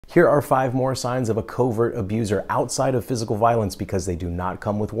Here are 5 more signs of a covert abuser outside of physical violence because they do not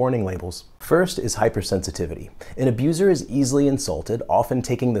come with warning labels. First is hypersensitivity. An abuser is easily insulted, often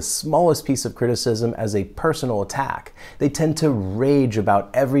taking the smallest piece of criticism as a personal attack. They tend to rage about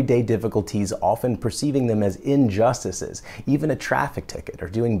everyday difficulties, often perceiving them as injustices, even a traffic ticket or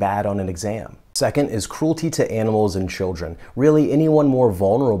doing bad on an exam. Second is cruelty to animals and children. Really anyone more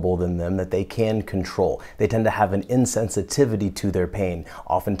vulnerable than them that they can control. They tend to have an insensitivity to their pain,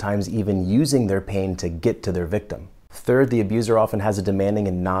 oftentimes even using their pain to get to their victim. Third, the abuser often has a demanding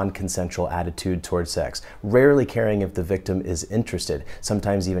and non-consensual attitude towards sex, rarely caring if the victim is interested,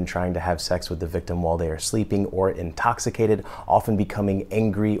 sometimes even trying to have sex with the victim while they are sleeping or intoxicated, often becoming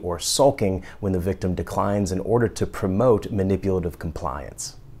angry or sulking when the victim declines in order to promote manipulative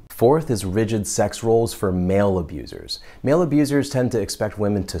compliance. Fourth is rigid sex roles for male abusers. Male abusers tend to expect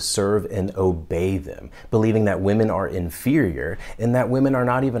women to serve and obey them, believing that women are inferior and that women are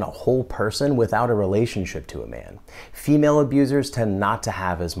not even a whole person without a relationship to a man. Female abusers tend not to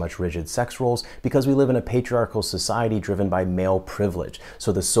have as much rigid sex roles because we live in a patriarchal society driven by male privilege,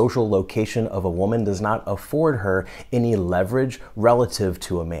 so the social location of a woman does not afford her any leverage relative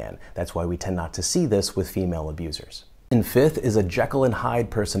to a man. That's why we tend not to see this with female abusers. And fifth is a Jekyll and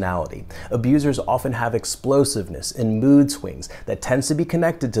Hyde personality. Abusers often have explosiveness and mood swings that tends to be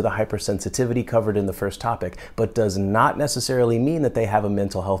connected to the hypersensitivity covered in the first topic, but does not necessarily mean that they have a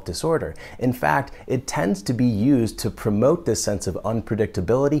mental health disorder. In fact, it tends to be used to promote this sense of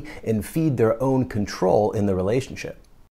unpredictability and feed their own control in the relationship.